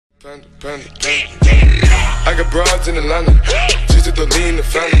I got broads in Atlanta, just to throw me in the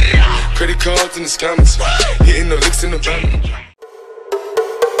family. Credit cards in the scammers, hitting the licks in the van.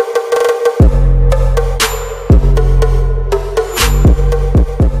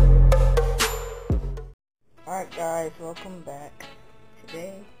 Alright guys, welcome back.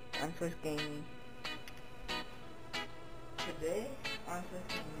 Today on Swiss Gaming.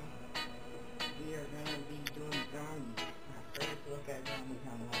 We are gonna be doing zombies. Our first look at zombies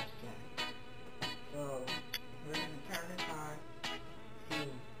on last gen. So we're gonna turn this on. See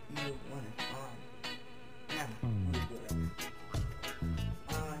if you wanna spawn. Now, let's do it.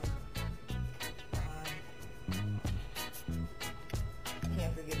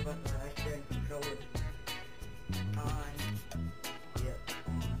 Can't forget about the last gen controller. Yep,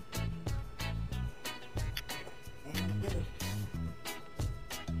 and let's do it.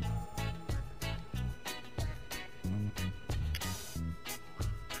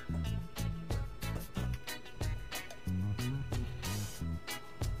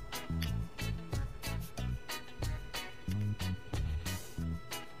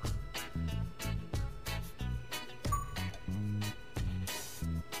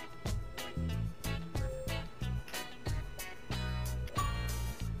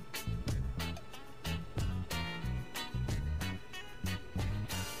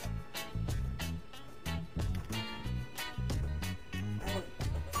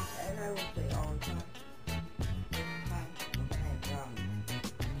 I will say all the time, this time we're playing zombies.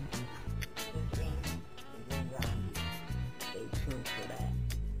 This game is in zombies. Stay tuned for that.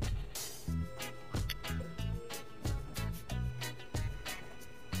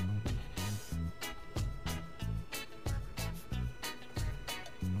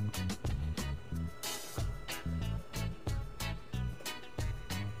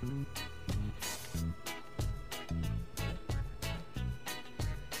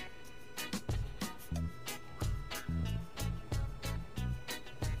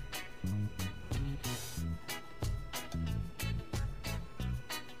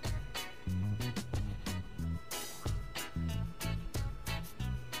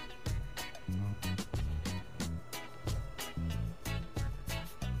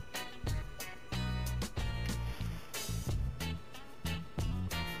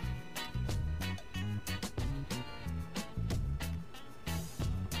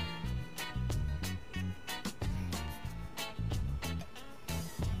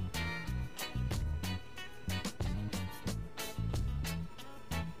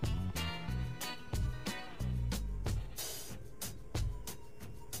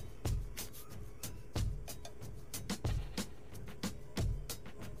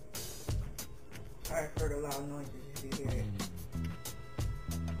 Sorry for the loud noises if you hear it.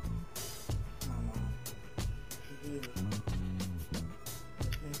 My mom. She's evil.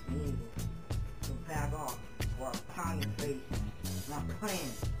 This makes me evil. So back off or I'll pound your face. I'm not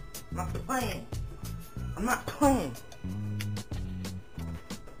playing. I'm not playing. I'm not playing.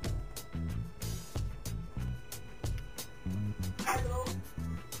 Hello?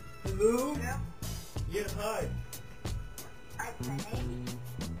 Hello? Yeah? Yeah, hi.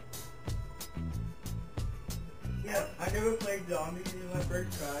 Yeah, I never played zombies. This is my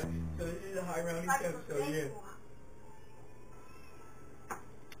first try, so this is a high rounding episode, yeah.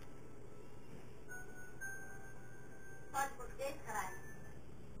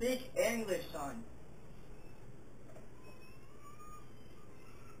 Speak English, son.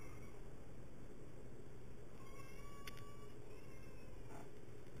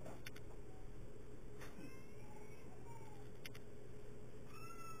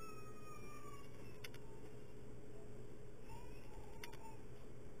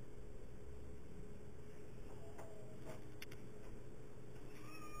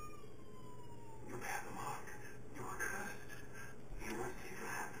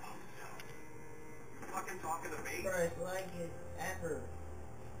 First leg is ever.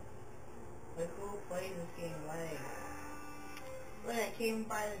 Like who plays this game leg? Wait, I came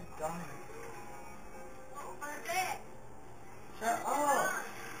by this gun. Shut up!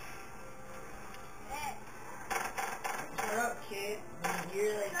 Shut up, kid.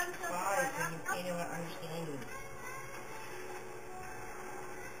 You're like 5 and you can't even understand me.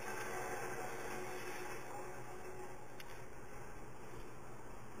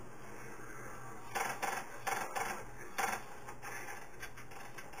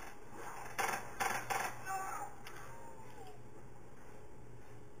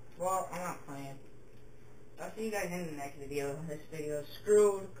 Well, I'm not playing. I'll see you guys in the next video. This video is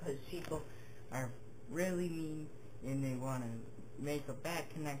screwed because people are really mean and they want to make a bad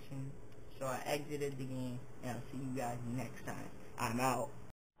connection. So I exited the game and I'll see you guys next time. I'm out.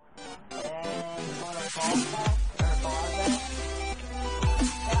 You want a phone call? Or a call back?